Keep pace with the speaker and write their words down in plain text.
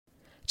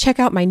Check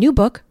out my new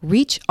book,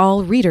 Reach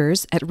All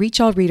Readers, at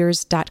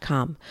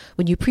reachallreaders.com.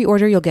 When you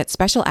pre-order, you'll get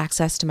special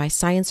access to my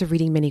Science of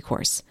Reading mini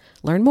course.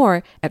 Learn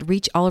more at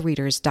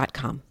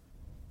reachallreaders.com.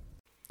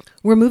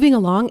 We're moving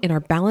along in our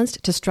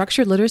Balanced to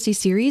Structured Literacy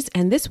series,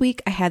 and this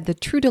week I had the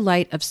true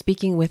delight of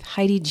speaking with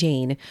Heidi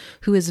Jane,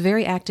 who is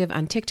very active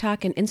on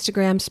TikTok and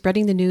Instagram,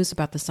 spreading the news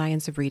about the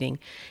science of reading.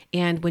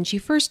 And when she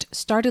first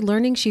started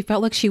learning, she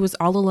felt like she was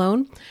all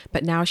alone,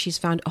 but now she's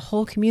found a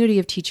whole community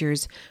of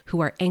teachers who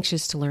are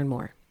anxious to learn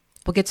more.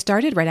 We'll get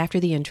started right after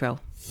the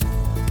intro.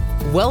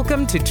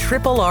 Welcome to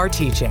Triple R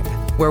Teaching,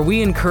 where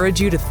we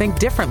encourage you to think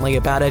differently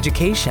about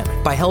education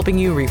by helping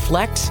you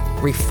reflect,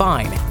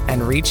 refine,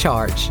 and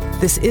recharge.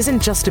 This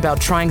isn't just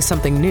about trying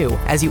something new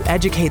as you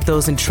educate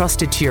those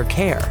entrusted to your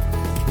care.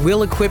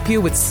 We'll equip you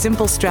with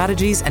simple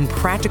strategies and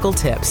practical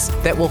tips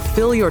that will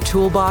fill your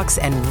toolbox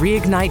and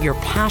reignite your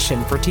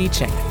passion for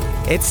teaching.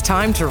 It's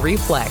time to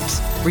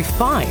reflect,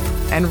 refine,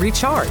 and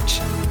recharge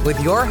with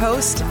your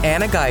host,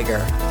 Anna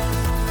Geiger.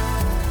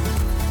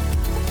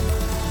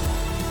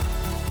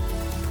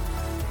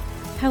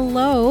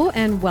 Hello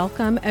and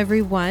welcome,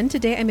 everyone.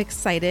 Today I'm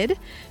excited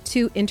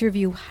to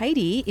interview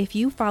Heidi. If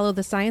you follow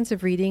the Science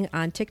of Reading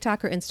on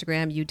TikTok or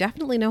Instagram, you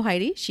definitely know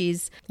Heidi.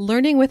 She's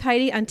learning with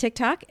Heidi on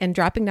TikTok and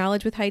dropping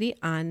knowledge with Heidi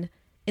on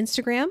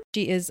Instagram.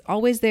 She is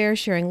always there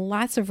sharing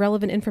lots of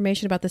relevant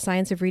information about the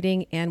science of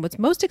reading. And what's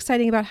most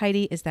exciting about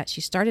Heidi is that she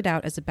started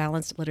out as a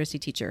balanced literacy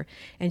teacher,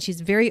 and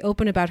she's very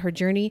open about her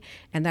journey.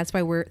 And that's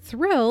why we're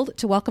thrilled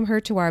to welcome her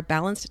to our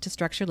Balanced to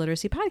Structured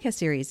Literacy podcast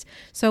series.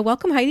 So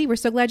welcome, Heidi. We're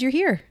so glad you're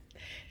here.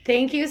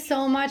 Thank you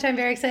so much. I'm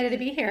very excited to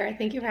be here.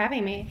 Thank you for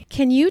having me.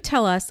 Can you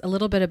tell us a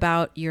little bit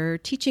about your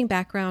teaching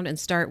background and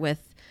start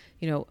with,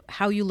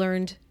 how you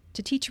learned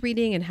to teach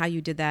reading and how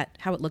you did that,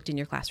 how it looked in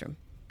your classroom?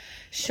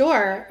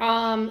 Sure.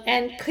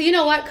 And you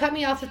know what? Cut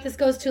me off if this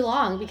goes too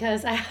long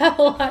because I have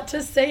a lot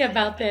to say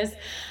about this.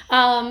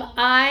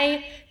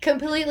 I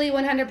completely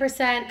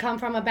 100% come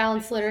from a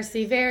balanced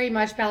literacy, very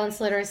much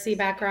balanced literacy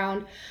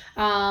background.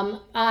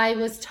 I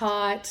was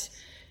taught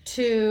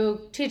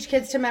to teach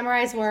kids to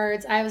memorize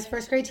words. I was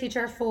first grade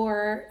teacher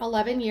for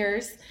 11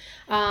 years,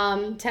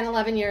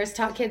 11 years,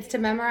 taught kids to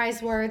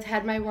memorize words,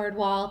 had my word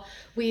wall.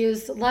 We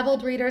used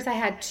leveled readers. I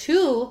had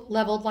 2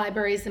 leveled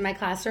libraries in my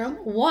classroom,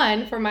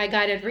 1 for my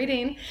guided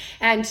reading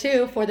and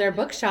 2 for their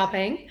book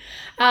shopping.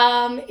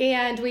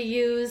 And we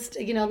used,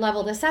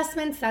 leveled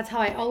assessments. That's how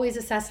I always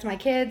assessed my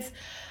kids.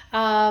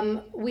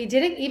 We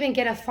didn't even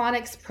get a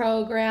phonics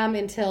program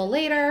until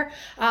later,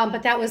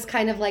 but that was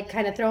kind of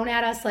thrown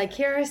at us like,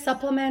 here,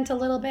 supplement a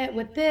little bit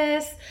with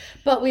this,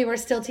 but we were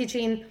still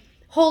teaching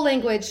whole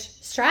language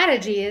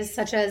strategies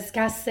such as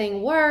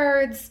guessing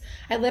words.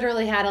 I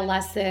literally had a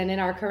lesson in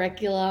our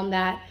curriculum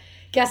that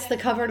guess the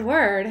covered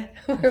word,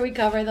 where we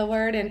cover the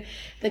word and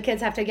the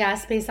kids have to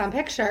guess based on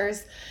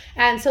pictures.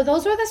 And so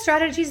those were the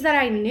strategies that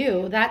I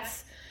knew.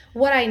 That's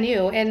what I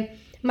knew. And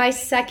my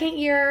second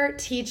year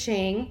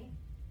teaching,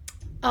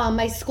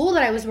 my school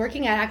that I was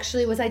working at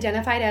actually was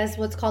identified as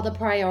what's called a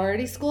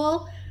priority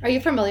school. Are you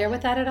familiar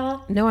with that at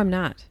all? No, I'm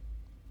not.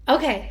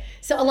 Okay.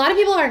 So a lot of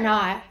people are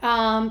not.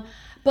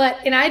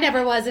 And I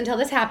never was until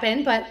this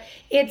happened, but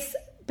it's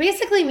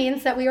basically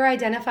means that we were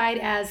identified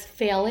as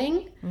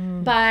failing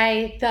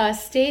by the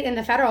state and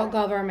the federal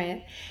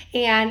government.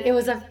 And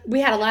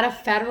we had a lot of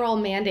federal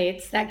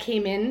mandates that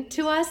came in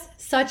to us,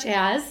 such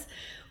as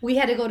we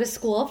had to go to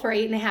school for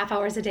 8.5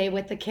 hours a day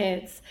with the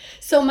kids.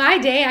 So my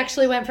day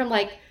actually went from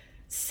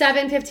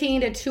 7:15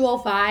 to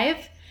 2:05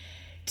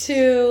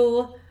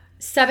 to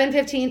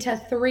 7:15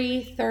 to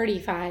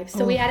 3:35.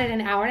 So we added an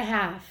hour and a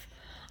half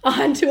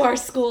onto our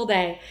school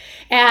day.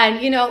 And,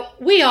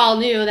 we all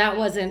knew that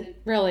wasn't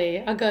really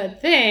a good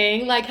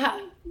thing.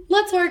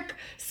 Let's work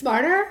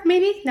smarter,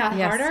 maybe, not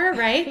harder,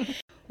 right?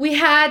 We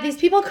had these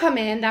people come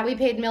in that we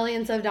paid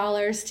millions of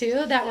dollars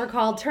to that were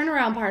called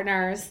turnaround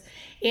partners.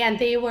 And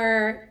they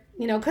were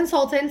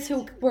consultants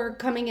who were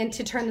coming in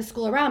to turn the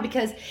school around,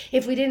 because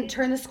if we didn't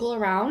turn the school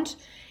around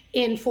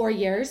in 4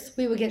 years,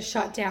 we would get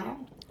shut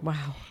down.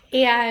 Wow.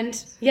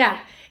 And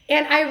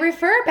I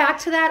refer back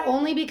to that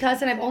only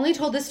because, and I've only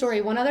told this story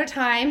one other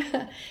time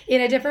in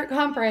a different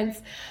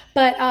conference,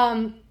 but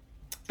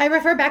I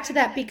refer back to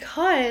that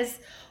because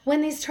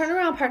when these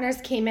turnaround partners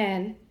came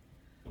in,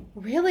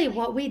 really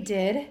what we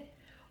did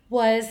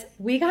was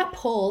we got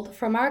pulled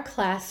from our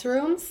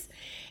classrooms,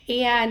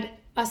 and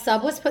a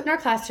sub was put in our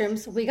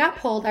classrooms. We got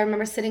pulled. I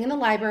remember sitting in the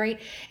library,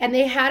 and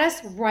they had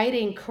us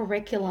writing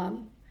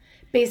curriculum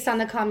based on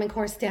the Common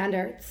Core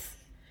standards.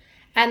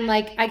 And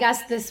I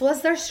guess this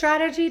was their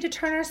strategy to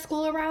turn our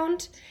school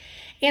around.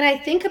 And I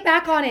think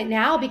back on it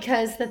now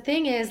because the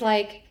thing is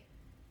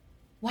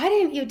why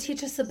didn't you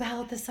teach us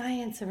about the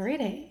science of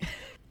reading?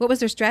 What was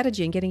their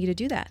strategy in getting you to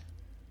do that?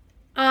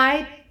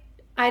 I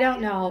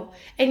don't know.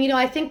 And,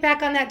 I think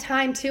back on that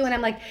time too, and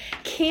I'm like,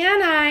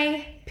 can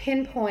I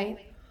pinpoint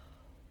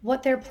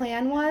what their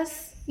plan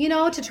was,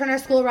 to turn our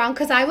school around?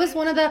 Because I was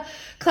one of the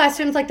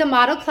classrooms, the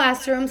model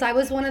classrooms. I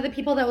was one of the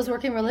people that was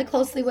working really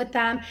closely with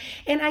them.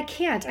 And I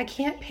can't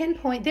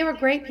pinpoint. They were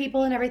great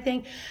people and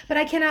everything, but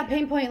I cannot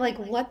pinpoint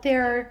what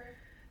their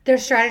their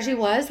strategy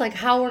was, like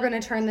how we're going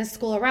to turn this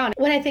school around.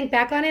 When I think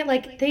back on it,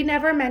 like they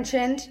never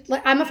mentioned,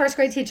 like I'm a first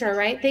grade teacher,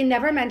 right? They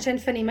never mentioned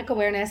phonemic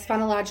awareness,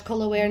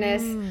 phonological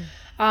awareness,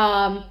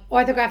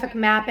 orthographic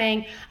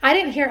mapping. I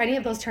didn't hear any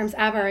of those terms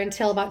ever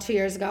until about 2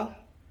 years ago.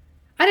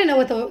 I didn't know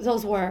what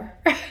those were.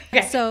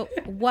 Okay. So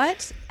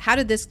how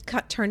did this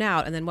turn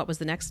out? And then what was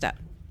the next step?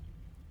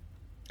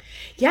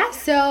 Yeah.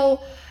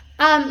 So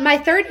my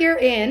third year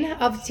in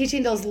of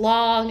teaching those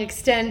long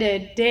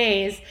extended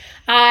days,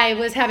 I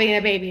was having a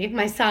baby,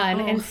 my son.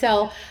 And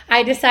so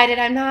I decided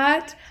I'm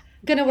not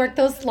going to work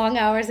those long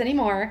hours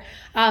anymore.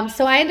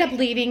 So I ended up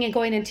leaving and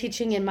going and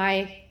teaching in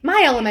my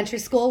elementary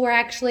school, where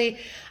actually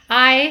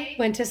I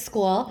went to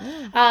school.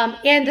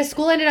 And the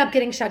school ended up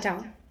getting shut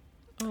down.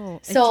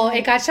 So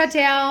it got shut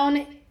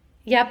down,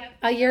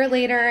 a year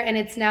later, and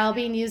it's now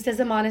being used as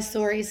a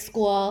Montessori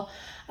school.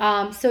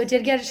 So it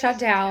did get shut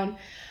down.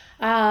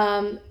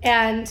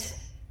 And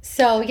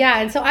so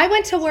I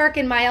went to work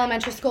in my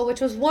elementary school, which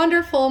was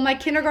wonderful. My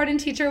kindergarten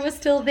teacher was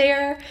still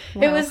there.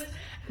 Wow. It was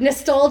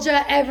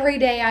nostalgia every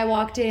day I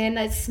walked in.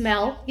 That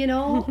smell, I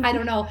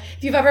don't know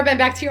if you've ever been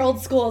back to your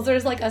old schools.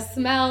 There's like a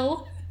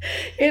smell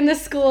in the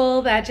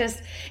school that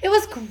it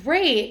was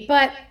great.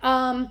 But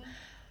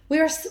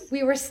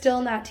we were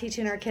still not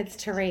teaching our kids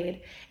to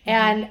read.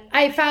 And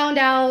I found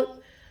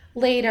out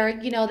later,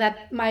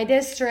 that my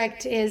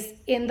district is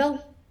in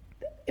the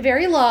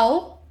very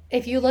low.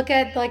 If you look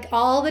at like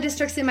all the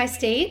districts in my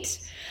state,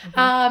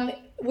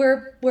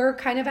 we're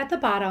kind of at the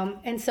bottom.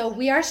 And so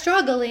we are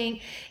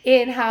struggling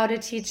in how to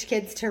teach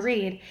kids to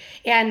read.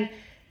 And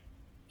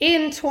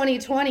in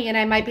 2020, and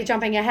I might be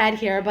jumping ahead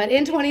here, but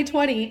in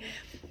 2020,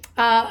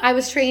 I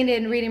was trained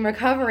in Reading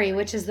Recovery,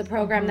 which is the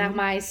program that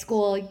my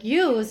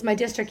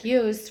district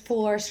used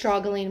for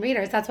struggling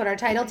readers. That's what our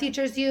title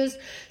teachers use.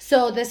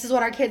 So this is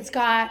what our kids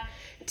got,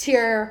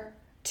 tier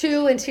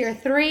 2 and tier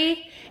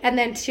 3. And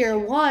then tier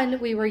 1,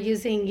 we were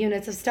using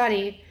units of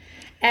study.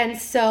 And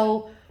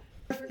so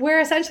we're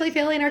essentially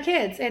failing our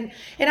kids. And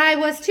I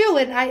was too,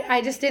 and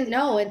I just didn't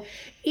know. And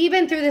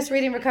even through this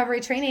Reading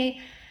Recovery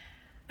training,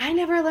 I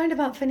never learned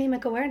about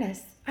phonemic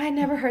awareness. I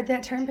never heard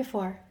that term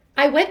before.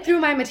 I went through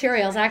my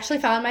materials. I actually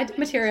found my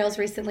materials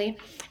recently.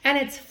 And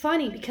it's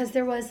funny because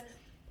there was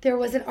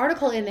an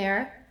article in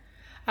there.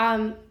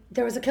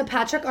 There was a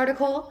Kilpatrick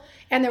article,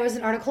 and there was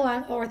an article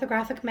on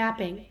orthographic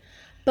mapping.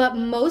 But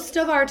most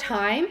of our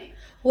time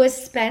was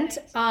spent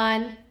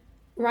on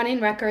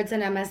running records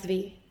in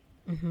MSV.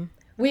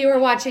 We were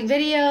watching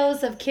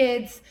videos of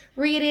kids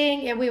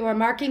reading, and we were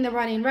marking the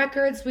running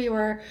records. We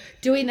were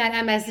doing that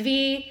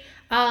MSV,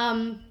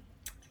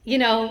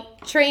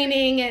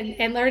 training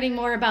and learning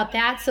more about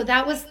that. So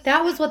that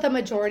was what the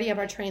majority of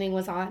our training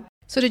was on.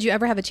 So did you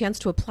ever have a chance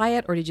to apply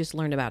it, or did you just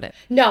learn about it?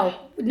 No,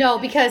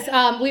 because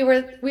we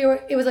were.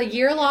 It was a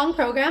year-long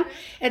program,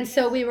 and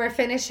so we were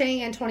finishing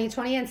in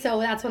 2020, and so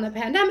that's when the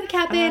pandemic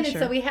happened, Sure.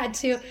 And so we had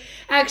to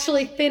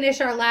actually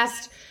finish our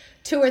last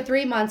 2 or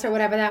 3 months or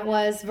whatever that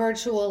was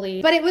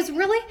virtually. But it was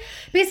really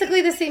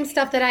basically the same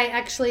stuff that I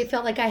actually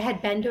felt like I had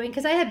been doing,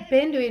 because I had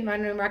been doing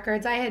run-room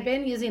records. I had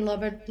been using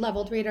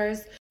leveled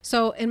readers.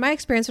 So in my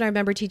experience, when I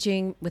remember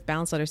teaching with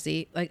balanced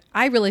literacy, like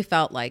I really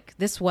felt like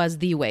this was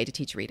the way to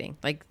teach reading.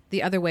 Like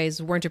the other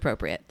ways weren't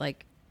appropriate.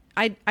 Like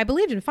I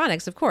believed in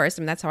phonics, of course.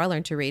 I mean, that's how I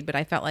learned to read, but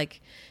I felt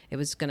like it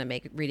was going to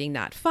make reading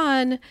not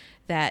fun,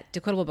 that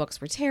decodable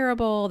books were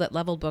terrible, that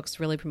leveled books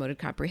really promoted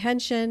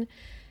comprehension.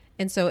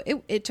 And so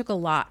it took a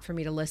lot for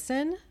me to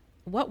listen.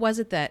 What was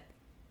it that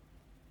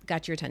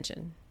got your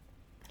attention?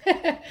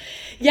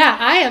 Yeah,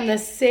 I am the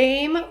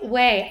same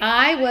way.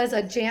 I was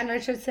a Jan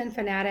Richardson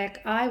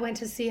fanatic. I went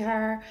to see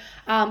her.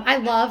 I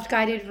loved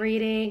guided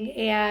reading,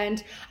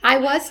 and I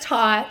was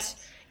taught,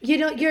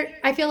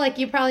 I feel like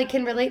you probably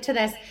can relate to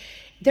this.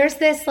 There's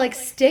this like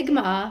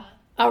stigma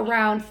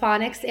around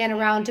phonics and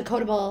around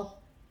decodable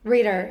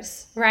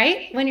readers,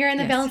 right? When you're in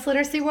the balanced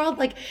literacy world,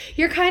 like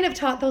you're kind of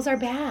taught those are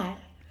bad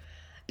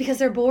because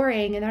they're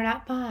boring and they're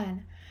not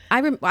fun.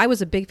 I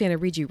was a big fan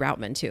of Regie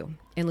Routman too,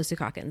 and Lucy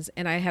Calkins,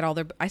 and I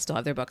still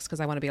have their books because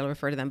I want to be able to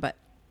refer to them, but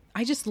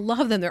I just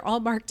love them. They're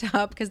all marked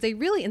up because they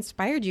really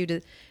inspired you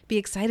to be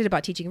excited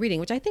about teaching reading,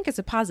 which I think is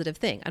a positive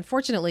thing.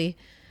 Unfortunately,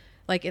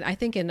 I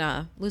think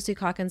in Lucy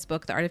Calkins'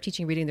 book, The Art of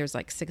Teaching Reading, there's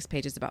like 6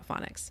 pages about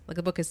phonics. Like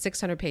the book is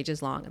 600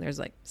 pages long, and there's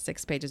like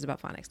 6 pages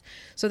about phonics.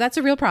 So that's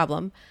a real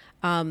problem.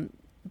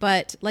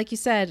 But like you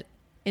said,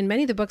 in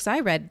many of the books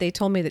I read, they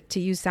told me that to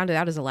use Sound It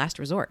Out as a last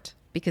resort,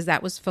 because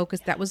that was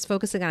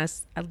focusing on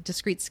a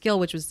discrete skill,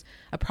 which was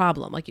a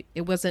problem. Like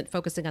it wasn't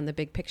focusing on the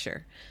big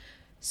picture.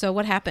 So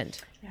what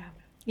happened?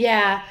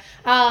 Yeah.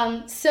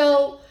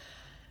 So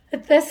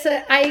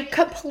I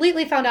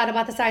completely found out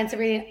about the science of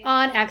reading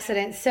on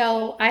accident.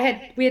 So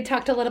we had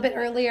talked a little bit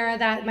earlier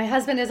that my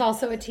husband is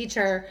also a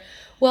teacher.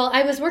 Well,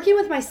 I was working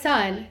with my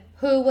son,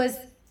 who was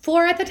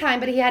 4 at the time,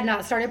 but he had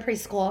not started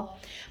preschool.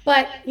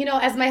 But,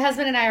 as my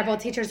husband and I are both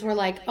teachers, we're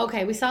like,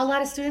 okay, we saw a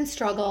lot of students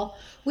struggle.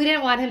 We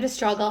didn't want him to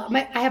struggle.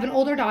 I have an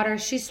older daughter.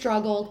 She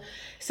struggled.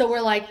 So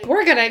we're like,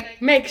 we're going to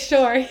make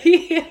sure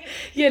he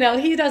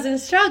doesn't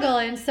struggle.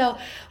 And so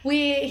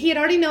he had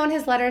already known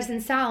his letters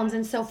and sounds.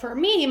 And so for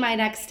me, my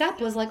next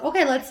step was like,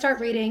 okay, let's start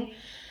reading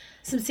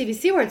some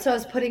CVC words. So I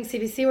was putting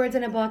CVC words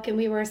in a book, and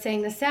we were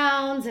saying the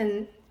sounds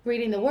and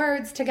reading the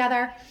words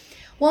together.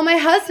 Well, my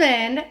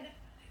husband,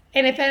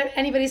 and if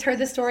anybody's heard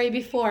the story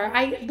before,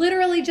 I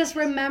literally just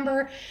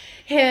remember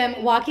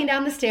him walking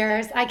down the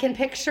stairs. I can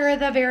picture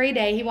the very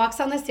day he walks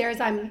down the stairs.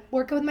 I'm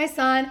working with my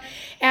son,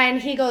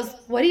 and he goes,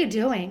 "What are you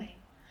doing?"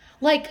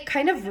 Like,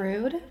 kind of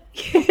rude,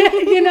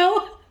 And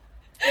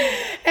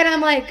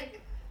I'm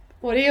like,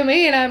 "What do you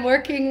mean? I'm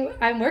working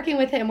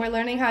with him. We're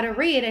learning how to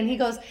read." And he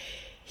goes,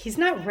 "He's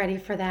not ready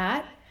for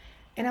that."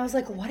 And I was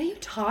like, "What are you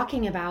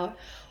talking about?"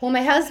 Well,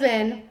 my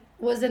husband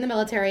was in the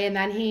military, and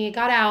then he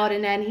got out,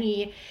 and then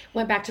he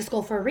went back to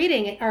school for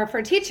reading or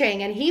for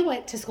teaching, and he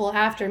went to school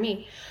after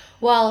me.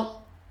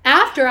 Well,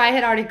 after I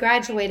had already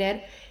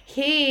graduated,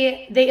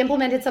 they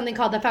implemented something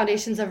called the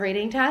Foundations of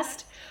Reading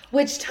test,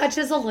 which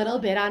touches a little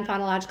bit on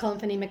phonological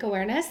and phonemic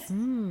awareness.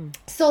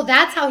 So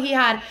that's how he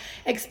had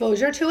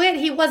exposure to it.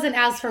 He wasn't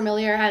as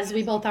familiar as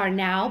we both are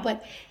now,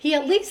 but he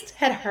at least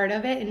had heard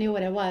of it and knew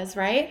what it was,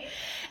 right?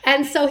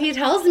 And so he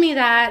tells me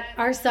that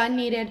our son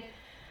needed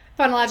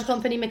phonological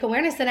and phonemic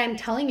awareness, and I'm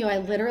telling you, I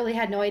literally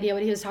had no idea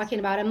what he was talking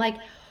about. I'm like,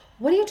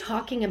 what are you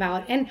talking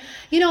about? And,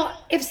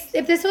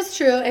 if this was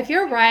true, if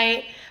you're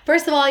right,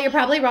 first of all, you're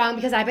probably wrong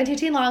because I've been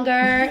teaching longer.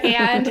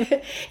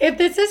 And if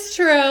this is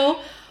true,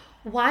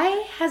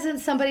 why hasn't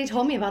somebody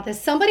told me about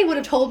this? Somebody would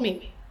have told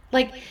me.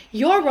 Like,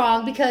 you're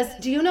wrong because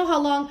do you know how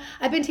long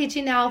I've been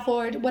teaching now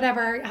for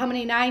how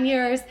many, 9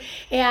 years?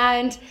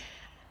 And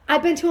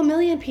I've been to a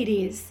million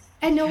PDs,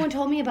 and no one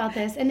told me about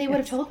this, and they would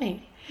have told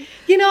me.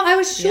 I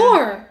was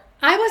sure.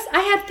 Yeah.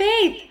 I had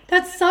faith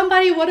that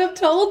somebody would have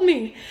told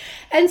me.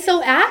 And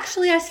so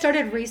actually I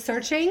started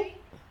researching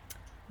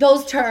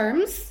those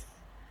terms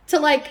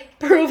to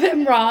prove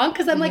him wrong.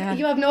 Cause I'm like,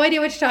 you have no idea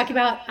what you're talking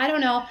about. I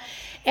don't know.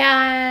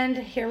 And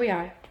here we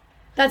are.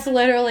 That's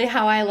literally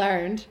how I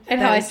learned and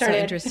how I started.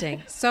 So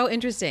interesting. So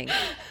interesting.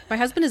 My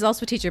husband is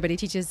also a teacher, but he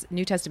teaches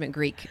New Testament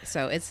Greek.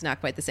 So it's not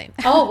quite the same.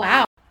 Oh,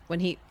 wow.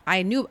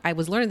 I knew I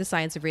was learning the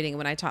science of reading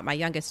when I taught my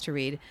youngest to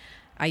read.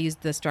 I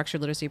used the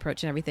structured literacy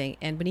approach and everything.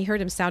 And when he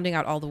heard him sounding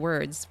out all the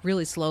words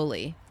really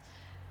slowly,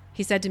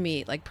 he said to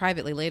me,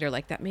 privately later,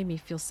 that made me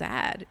feel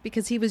sad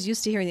because he was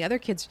used to hearing the other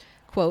kids,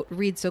 quote,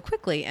 read so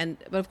quickly.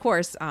 But of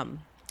course,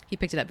 he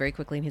picked it up very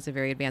quickly, and he's a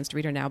very advanced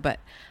reader now. But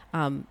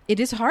it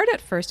is hard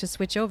at first to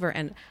switch over.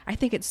 And I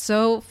think it's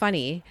so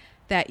funny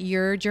that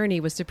your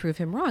journey was to prove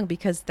him wrong,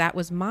 because that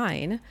was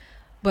mine.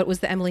 But was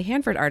the Emily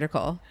Hanford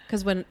article.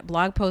 Because when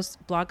blog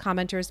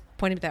commenters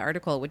pointed to that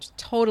article, which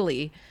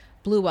totally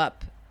blew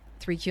up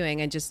 3Qing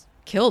and just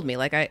killed me.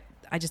 I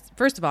just,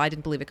 first of all, I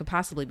didn't believe it could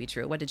possibly be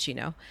true. What did she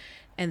know?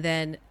 And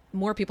then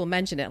more people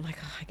mentioned it. I'm like,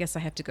 I guess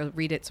I have to go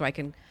read it so I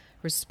can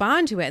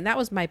respond to it. And that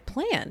was my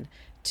plan,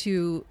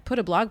 to put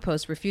a blog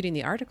post refuting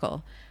the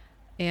article.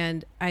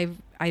 And I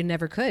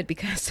never could,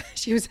 because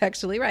she was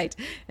actually right.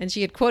 And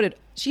she had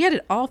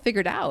it all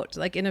figured out,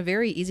 in a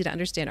very easy to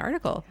understand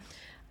article.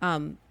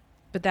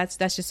 But that's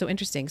just so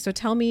interesting. So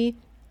tell me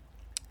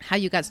how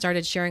you got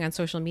started sharing on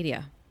social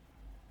media.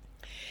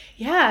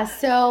 Yeah,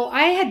 so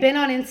I had been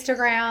on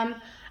Instagram,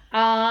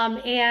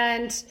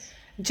 and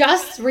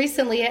just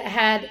recently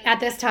at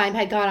this time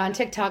had gone on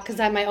TikTok, because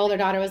my older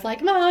daughter was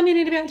like, "Mom, you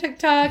need to be on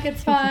TikTok.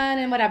 It's fun,"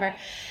 and whatever.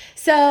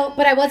 So,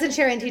 but I wasn't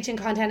sharing teaching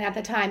content at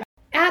the time.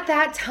 At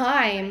that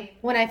time,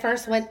 when I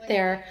first went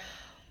there,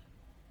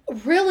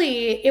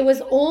 really, it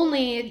was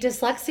only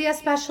dyslexia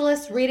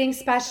specialists, reading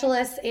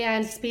specialists,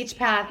 and speech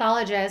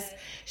pathologists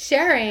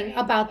sharing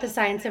about the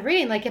science of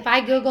reading. If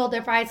I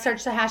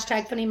searched the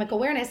hashtag phonemic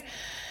awareness,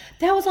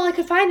 that was all I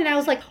could find. And I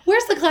was like,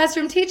 where's the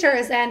classroom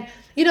teachers? And,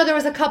 there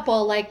was a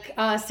couple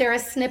Sarah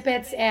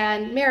Snippets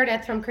and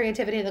Meredith from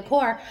Creativity to the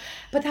Core,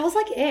 but that was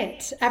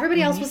it.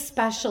 Everybody else was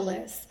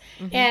specialists.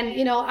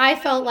 And, I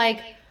felt like,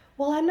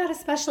 well, I'm not a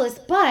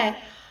specialist, but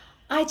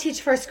I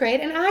teach first grade,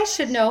 and I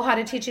should know how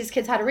to teach these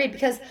kids how to read,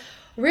 because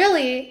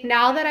really,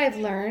 now that I've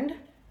learned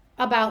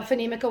about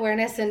phonemic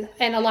awareness and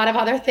a lot of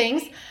other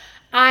things,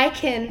 I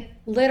can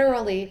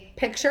literally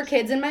picture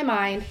kids in my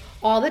mind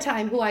all the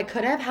time who I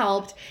could have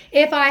helped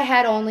if I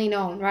had only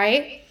known,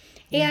 right?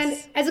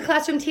 Yes. And as a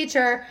classroom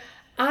teacher,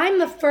 I'm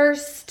the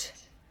first,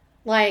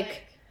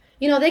 they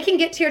can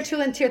get tier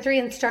 2 and tier 3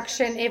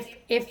 instruction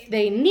if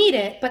they need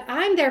it, but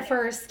I'm their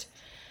first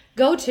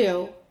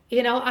go-to.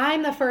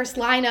 I'm the first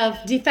line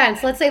of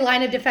defense. Let's say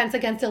line of defense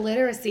against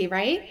illiteracy,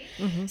 right?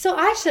 Mm-hmm. So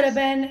I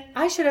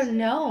should have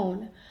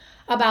known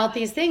about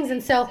these things.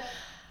 And so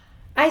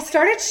I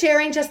started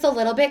sharing just a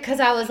little bit, because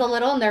I was a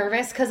little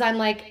nervous, because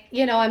I'm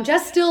I'm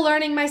just still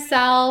learning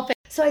myself.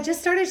 So I just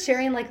started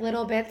sharing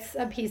little bits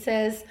and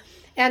pieces.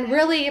 And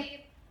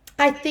really,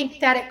 I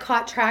think that it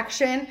caught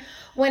traction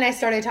when I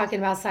started talking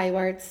about sight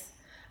words.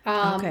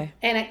 And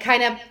it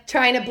kind of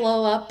trying to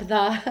blow up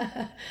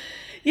the,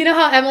 you know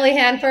how Emily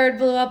Hanford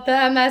blew up the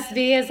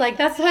MSV is like,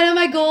 that's kind of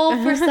my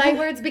goal for sight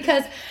words,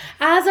 because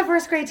as a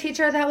first grade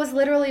teacher, that was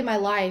literally my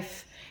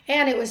life.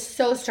 And it was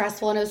so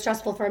stressful, and it was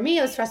stressful for me.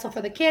 It was stressful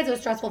for the kids. It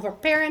was stressful for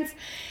parents.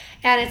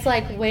 And it's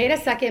like, wait a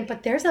second,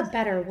 but there's a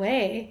better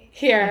way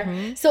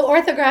here. So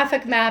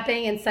orthographic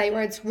mapping and sight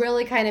words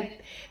really kind of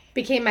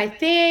became my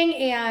thing.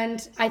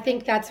 And I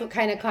think that's what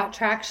kind of caught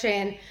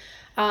traction.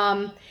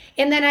 And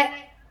then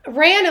I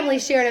randomly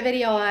shared a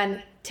video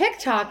on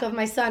TikTok of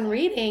my son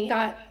reading,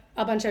 got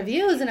a bunch of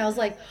views. And I was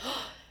like,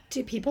 oh,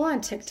 do people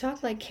on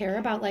TikTok like care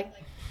about like,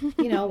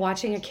 you know,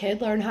 watching a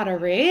kid learn how to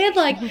read?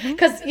 Like,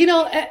 because, you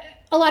know,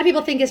 a lot of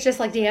people think it's just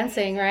like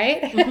dancing,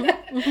 right?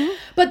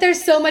 But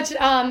there's so much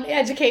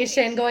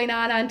education going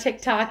on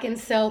TikTok. And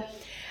so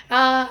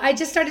I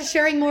just started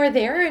sharing more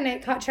there, and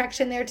it caught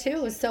traction there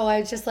too. So I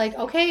was just like,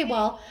 okay,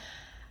 well,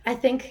 I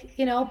think,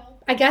 you know,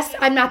 I guess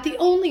I'm not the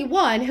only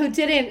one who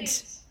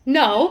didn't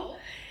know.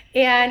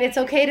 And it's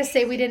okay to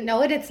say we didn't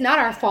know it. It's not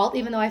our fault,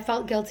 even though I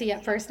felt guilty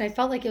at first and I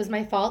felt like it was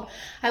my fault.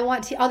 I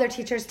want other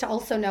teachers to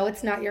also know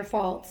it's not your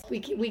fault.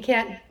 We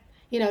can't,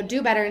 you know,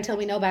 do better until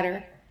we know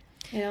better,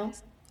 you know?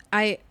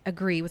 I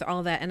agree with all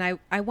of that. And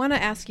I want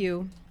to ask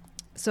you,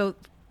 so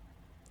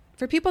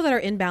for people that are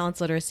in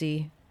balanced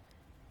literacy,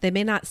 they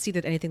may not see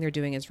that anything they're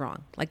doing is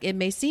wrong. Like it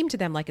may seem to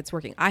them like it's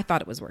working. I thought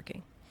it was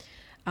working.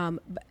 And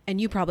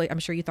you probably, I'm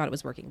sure you thought it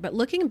was working. But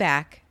looking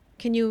back,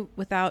 can you,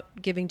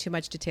 without giving too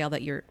much detail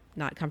that you're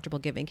not comfortable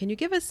giving, can you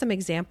give us some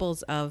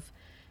examples of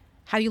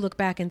how you look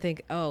back and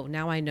think, oh,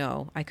 now I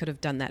know I could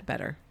have done that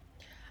better?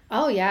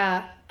 Oh,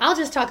 yeah. I'll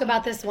just talk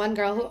about this one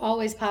girl who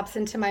always pops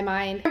into my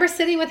mind. I remember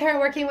sitting with her,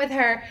 working with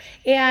her,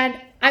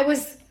 and I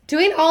was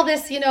doing all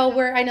this, you know,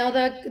 where I know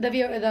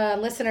the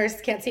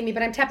listeners can't see me,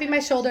 but I'm tapping my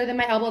shoulder, then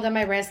my elbow, then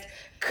my wrist,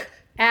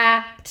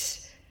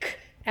 at,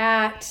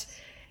 and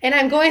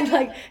I'm going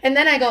like, and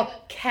then I go,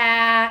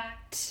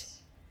 cat,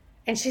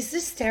 and she's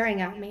just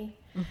staring at me.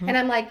 And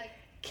I'm like,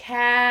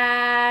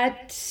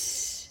 cat,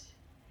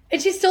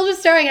 and she's still just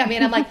staring at me,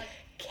 and I'm like,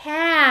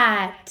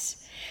 cat.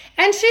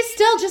 And she's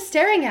still just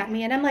staring at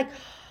me. And I'm like,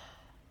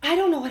 I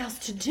don't know what else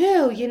to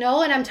do, you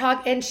know? And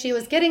and she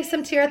was getting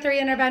some tier 3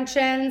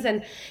 interventions.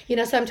 And, you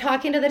know, so I'm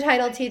talking to the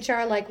title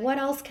teacher, like, what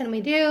else can we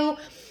do?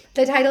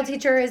 The title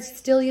teacher is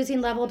still using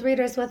leveled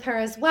readers with her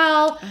as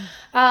well.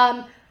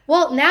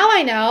 Well, now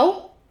I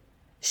know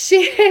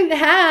she didn't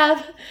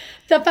have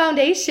the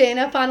foundation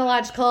of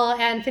phonological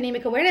and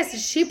phonemic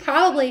awareness. She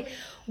probably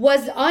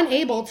was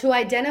unable to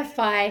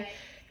identify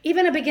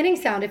even a beginning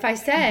sound. If I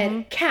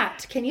said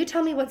cat, can you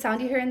tell me what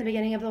sound you hear in the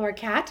beginning of the word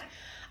cat?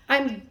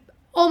 I'm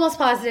almost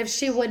positive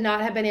she would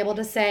not have been able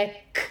to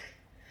say k.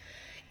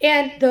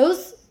 And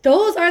those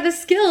are the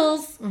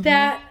skills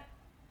that,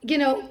 you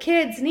know,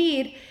 kids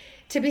need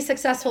to be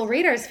successful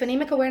readers.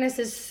 Phonemic awareness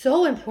is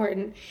so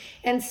important.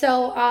 And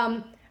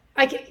so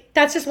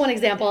that's just one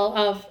example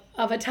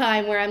of a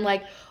time where I'm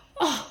like,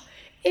 oh,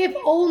 if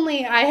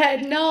only I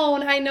had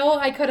known. I know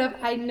I could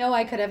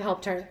have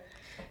helped her,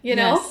 you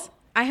know? Yes.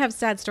 I have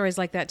sad stories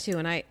like that too.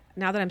 And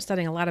now that I'm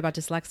studying a lot about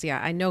dyslexia,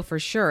 I know for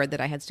sure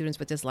that I had students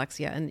with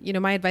dyslexia. And, you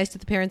know, my advice to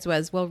the parents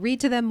was, well, read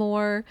to them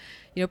more,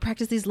 you know,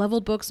 practice these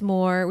leveled books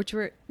more, which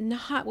were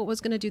not what was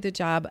going to do the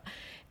job.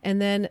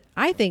 And then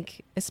I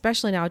think,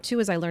 especially now too,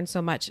 as I learned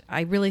so much,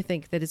 I really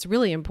think that it's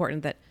really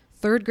important that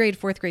 3rd grade,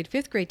 4th grade,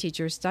 5th grade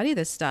teachers study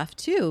this stuff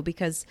too,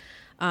 because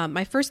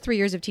my first 3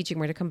 years of teaching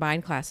were in a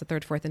combined class, the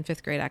 3rd, 4th, and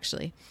 5th grade,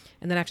 actually.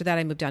 And then after that,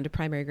 I moved down to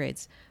primary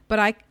grades. But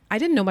I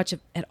didn't know much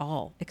at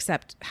all,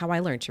 except how I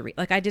learned to read.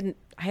 Like I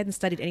hadn't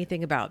studied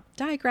anything about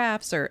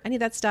digraphs or any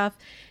of that stuff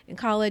in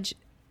college.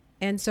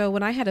 And so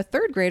when I had a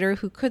 3rd grader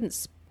who couldn't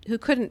spell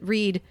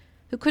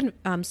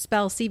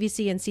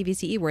CVC and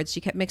CVCE words,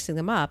 she kept mixing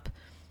them up.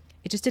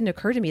 It just didn't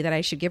occur to me that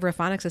I should give her a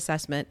phonics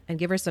assessment and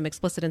give her some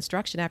explicit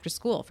instruction after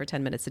school for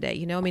 10 minutes a day.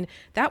 You know, I mean,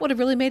 that would have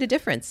really made a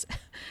difference.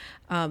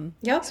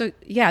 Yep. So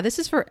yeah, this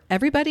is for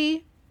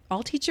everybody,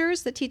 all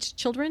teachers that teach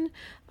children,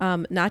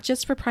 not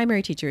just for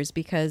primary teachers,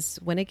 because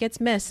when it gets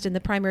missed in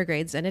the primary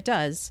grades, and it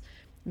does,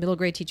 middle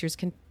grade teachers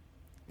can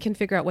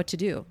figure out what to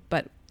do,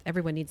 but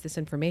everyone needs this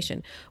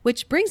information,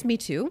 which brings me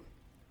to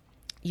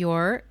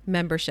your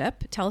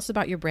membership. Tell us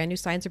about your brand new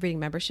Science of Reading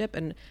membership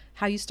and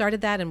how you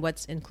started that and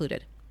what's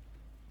included.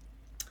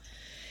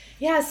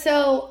 Yeah,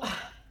 so,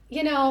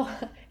 you know,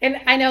 and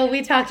I know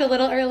we talked a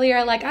little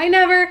earlier, like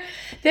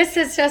this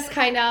is just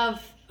kind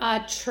of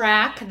a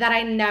track that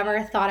I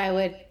never thought I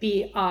would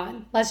be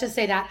on. Let's just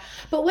say that.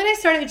 But when I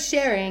started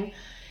sharing,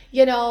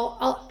 you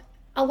know,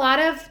 a lot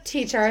of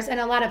teachers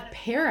and a lot of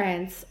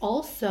parents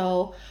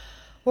also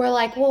were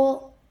like,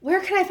 well, where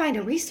can I find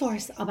a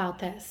resource about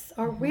this?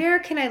 Or where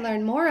can I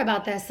learn more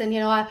about this? And, you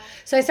know,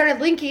 so I started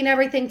linking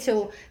everything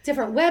to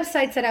different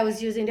websites that I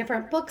was using,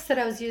 different books that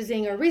I was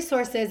using or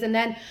resources. And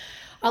then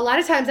a lot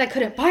of times I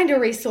couldn't find a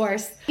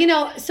resource, you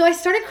know, so I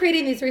started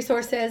creating these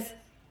resources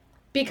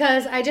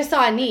because I just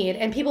saw a need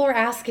and people were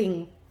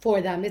asking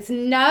for them. It's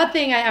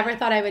nothing I ever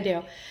thought I would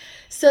do.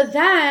 So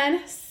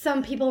then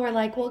some people were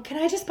like, well, can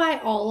I just buy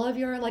all of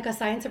your like a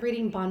Science of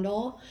Reading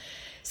bundle?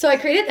 So I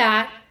created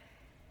that.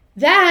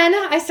 Then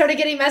I started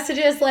getting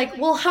messages like,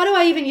 well, how do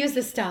I even use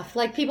this stuff?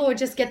 Like people would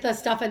just get the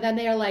stuff and then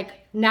they are like,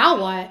 now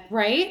what,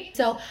 right?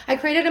 So I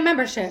created a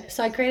membership.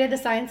 So I created the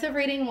Science of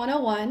Reading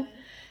 101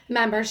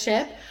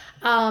 membership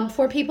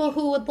for people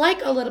who would like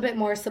a little bit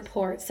more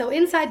support. So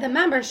inside the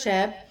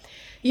membership,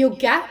 you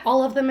get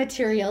all of the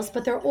materials,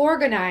 but they're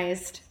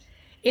organized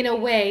in a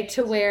way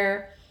to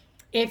where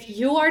if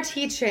you are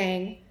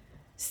teaching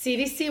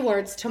CVC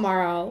words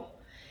tomorrow,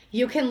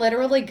 you can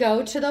literally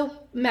go to the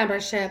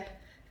membership,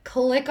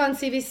 click on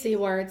CVC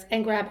words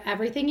and grab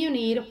everything you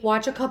need,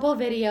 watch a couple of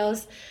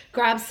videos,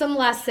 grab some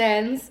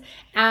lessons,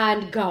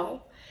 and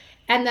go.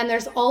 And then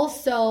there's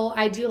also,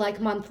 I do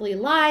like monthly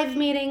live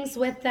meetings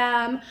with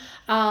them.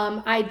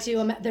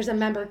 There's a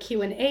member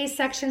Q&A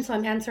section, so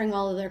I'm answering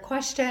all of their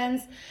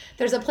questions.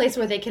 There's a place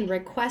where they can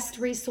request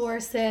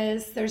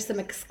resources. There's some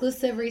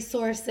exclusive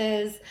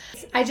resources.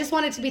 I just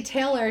want it to be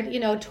tailored,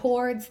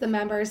 towards the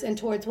members and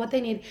towards what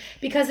they need,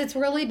 because it's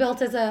really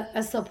built as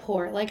a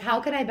support. Like, how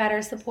can I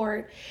better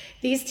support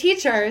these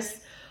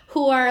teachers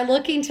who are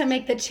looking to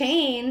make the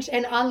change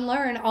and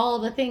unlearn all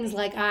the things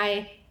like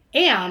I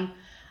am?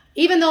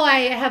 Even though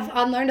I have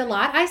unlearned a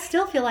lot, I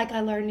still feel like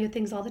I learn new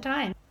things all the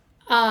time.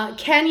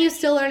 Can you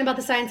still learn about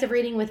the Science of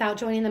Reading without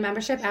joining the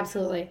membership?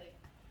 Absolutely.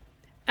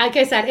 Like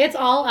I said, it's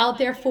all out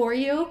there for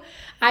you.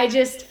 I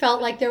just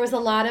felt like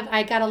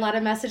I got a lot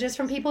of messages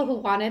from people who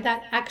wanted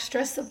that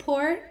extra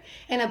support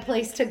and a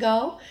place to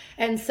go.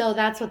 And so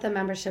that's what the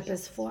membership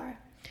is for.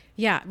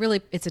 Yeah,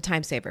 really, it's a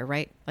time saver,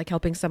 right? Like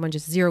helping someone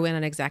just zero in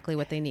on exactly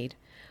what they need.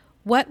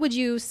 What would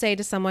you say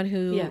to someone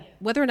who,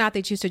 whether or not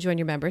they choose to join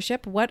your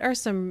membership, what are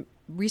some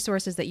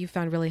resources that you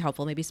found really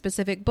helpful? Maybe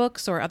specific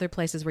books or other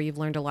places where you've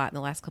learned a lot in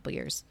the last couple of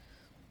years?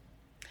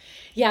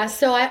 Yeah,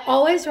 so I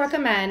always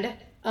recommend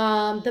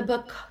the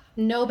book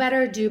Know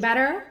Better, Do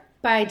Better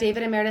by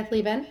David and Meredith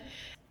Lieben.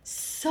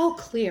 So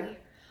clear.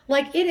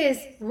 Like, it is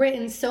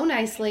written so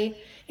nicely.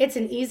 It's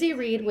an easy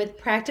read with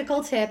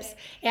practical tips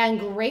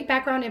and great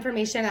background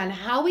information on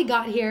how we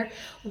got here,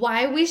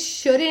 why we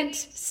shouldn't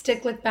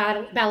stick with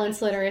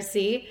balanced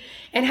literacy,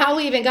 and how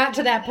we even got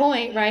to that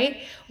point,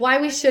 right? Why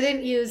we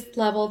shouldn't use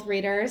leveled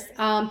readers.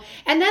 And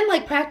then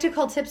like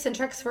practical tips and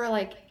tricks for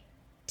like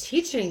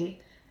teaching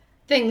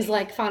things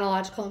like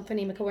phonological and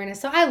phonemic awareness.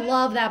 So I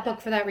love that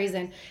book for that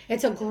reason.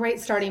 It's a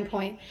great starting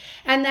point.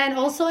 And then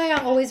also I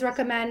always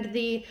recommend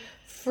the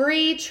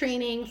free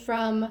training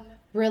from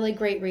Really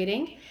Great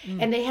Reading.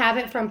 And they have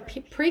it from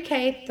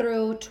pre-K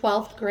through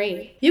 12th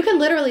grade. You can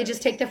literally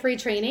just take the free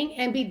training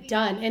and be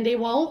done. And they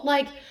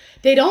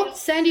don't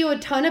send you a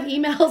ton of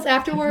emails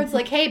afterwards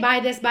like, hey, buy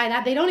this, buy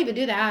that. They don't even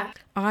do that.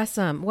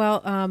 Awesome.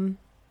 Well,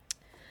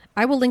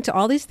 I will link to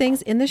all these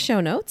things in the show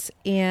notes.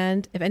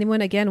 And if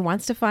anyone, again,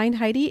 wants to find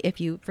Heidi,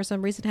 if you, for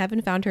some reason,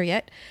 haven't found her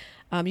yet,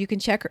 you can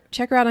check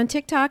her out on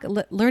TikTok,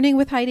 Learning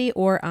with Heidi,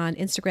 or on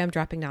Instagram,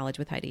 Dropping Knowledge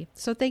with Heidi.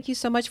 So thank you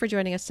so much for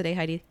joining us today,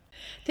 Heidi.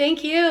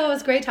 Thank you. It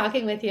was great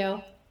talking with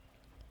you.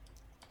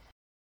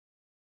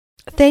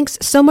 Thanks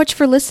so much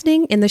for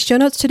listening. In the show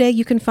notes today,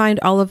 you can find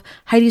all of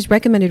Heidi's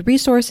recommended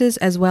resources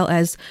as well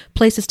as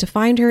places to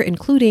find her,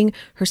 including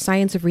her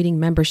Science of Reading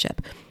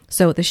membership.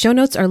 So the show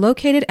notes are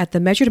located at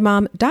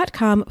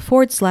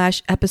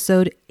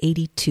themeasuredmom.com/episode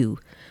 82.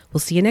 We'll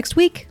see you next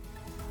week.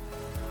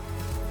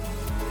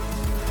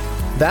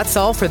 That's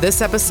all for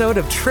this episode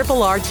of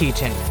Triple R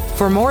Teaching.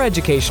 For more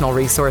educational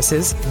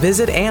resources,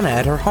 visit Anna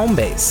at her home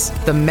base,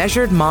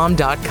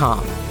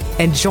 themeasuredmom.com,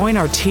 and join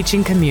our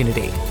teaching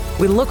community.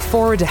 We look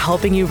forward to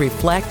helping you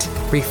reflect,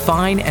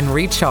 refine, and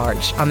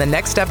recharge on the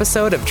next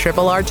episode of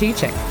Triple R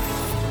Teaching.